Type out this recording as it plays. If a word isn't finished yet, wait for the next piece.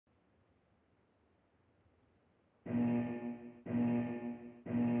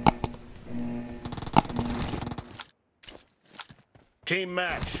Team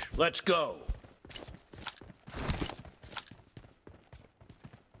match, let's go.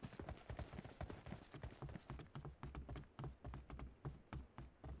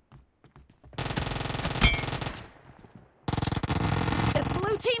 The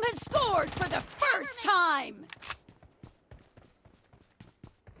blue team has scored for the first time!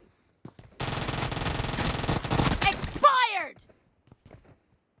 Expired!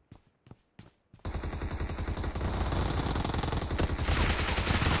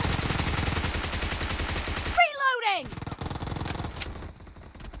 Reloading!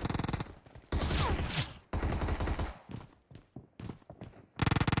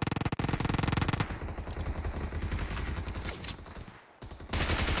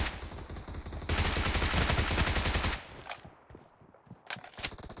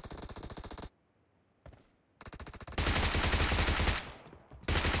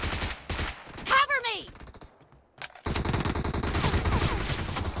 Cover me!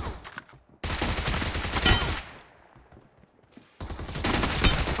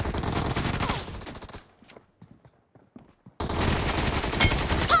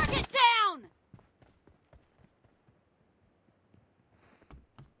 Target down!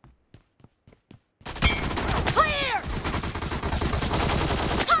 Clear!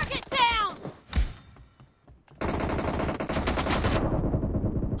 Target down!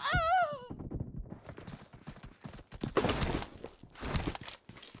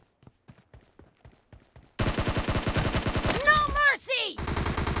 No mercy!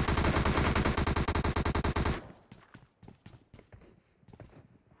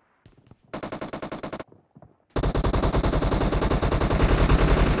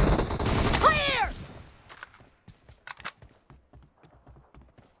 Clear!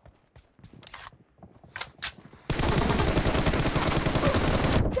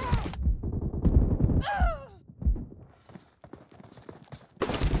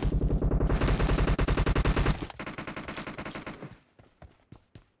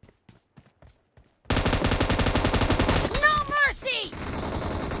 No mercy!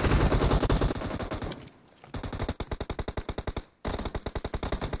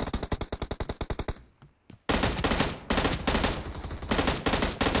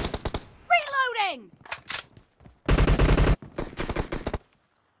 Reloading!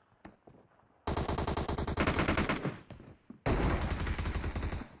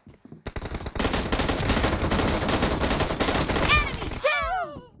 Enemy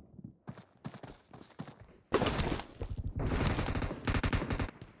down!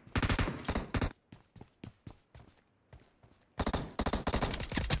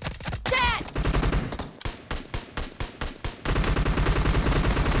 Dead!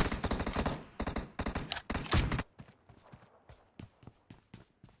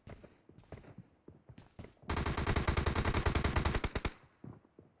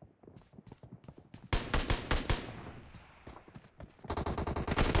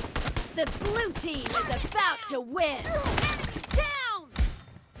 The blue team is about to win! Enemy down!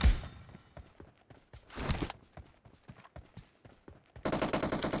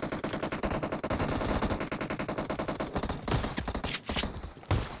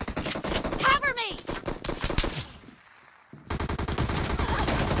 Cover me!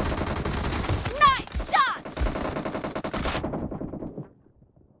 Nice shot!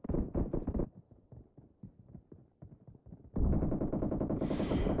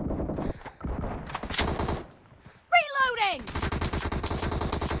 Reloading!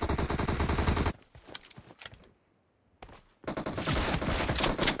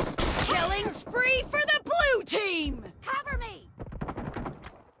 Killing spree for the blue team! Cover me!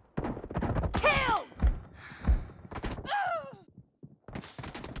 Killed!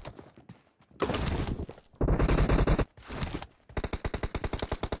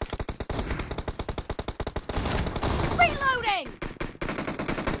 Reloading!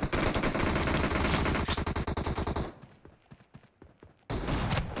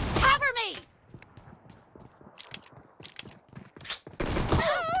 Cover me!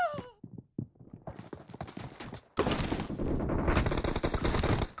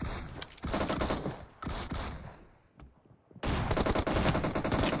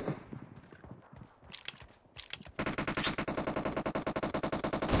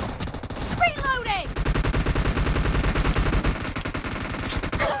 Reloading!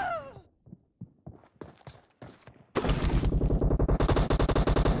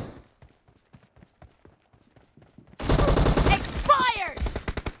 Expired!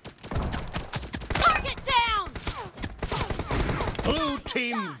 Target down! Blue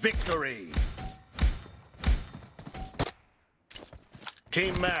team victory.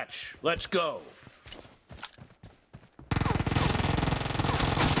 Team match. Let's go.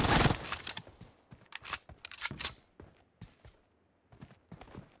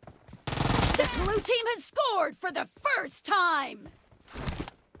 The blue team has scored for the first time!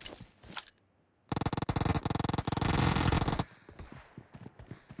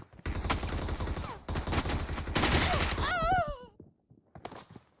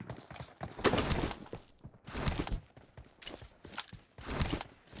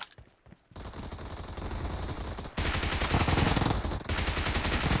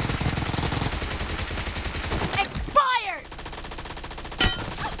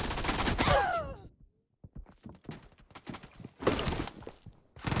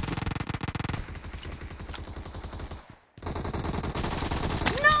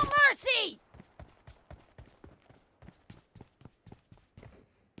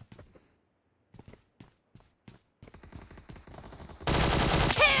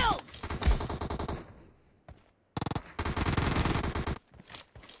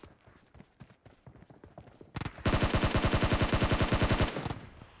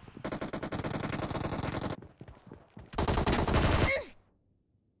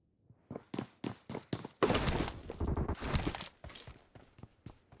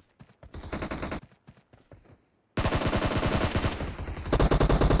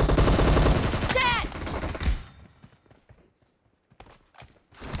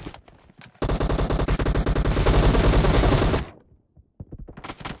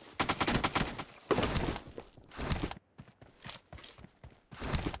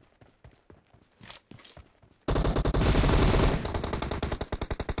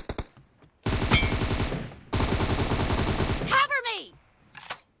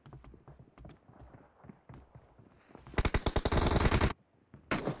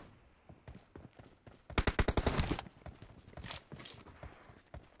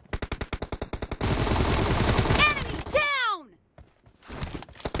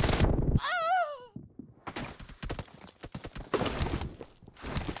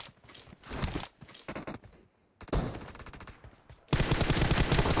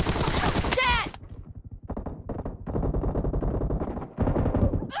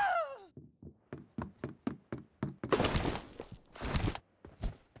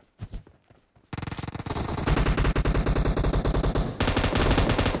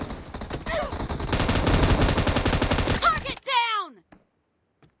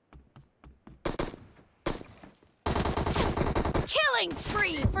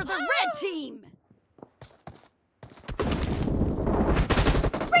 Spree for the red team!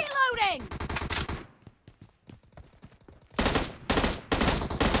 Reloading!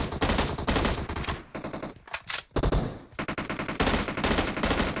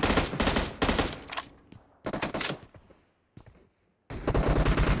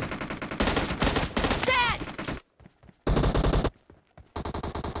 Dead!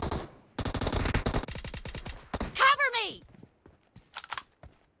 Cover me!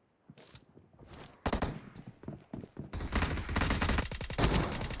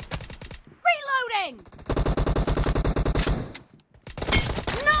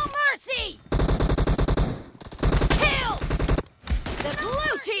 No mercy! Killed! The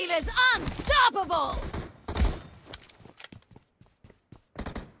blue team is unstoppable!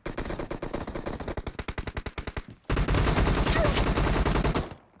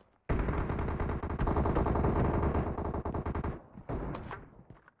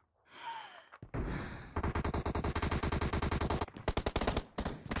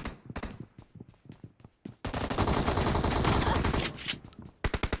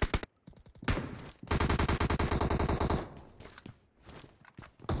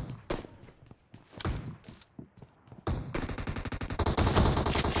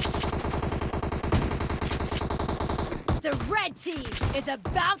 The red team is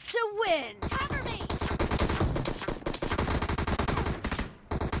about to win! Cover me!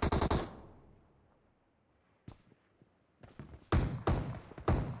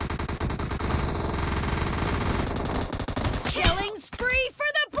 Killing spree for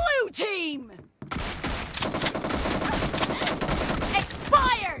the blue team!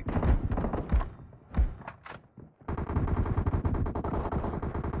 Expired!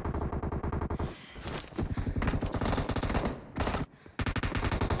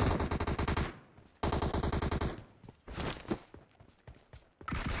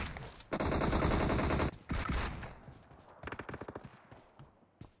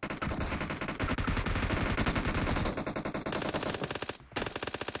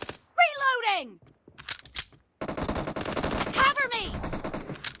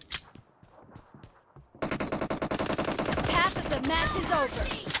 The match is over,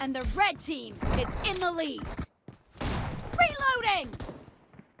 and the red team is in the lead. Reloading!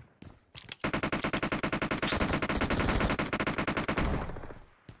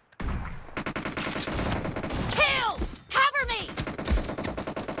 Killed! Cover me!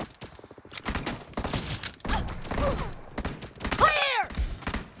 Clear!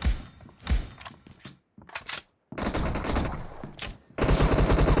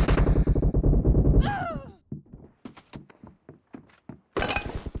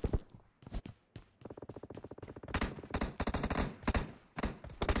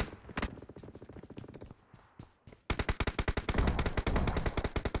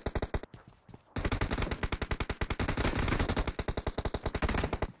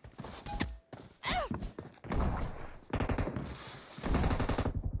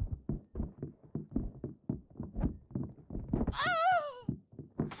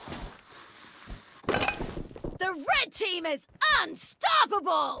 The red team is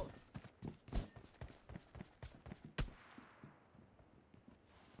unstoppable!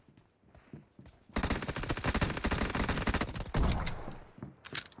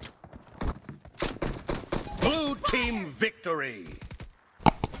 Blue team victory!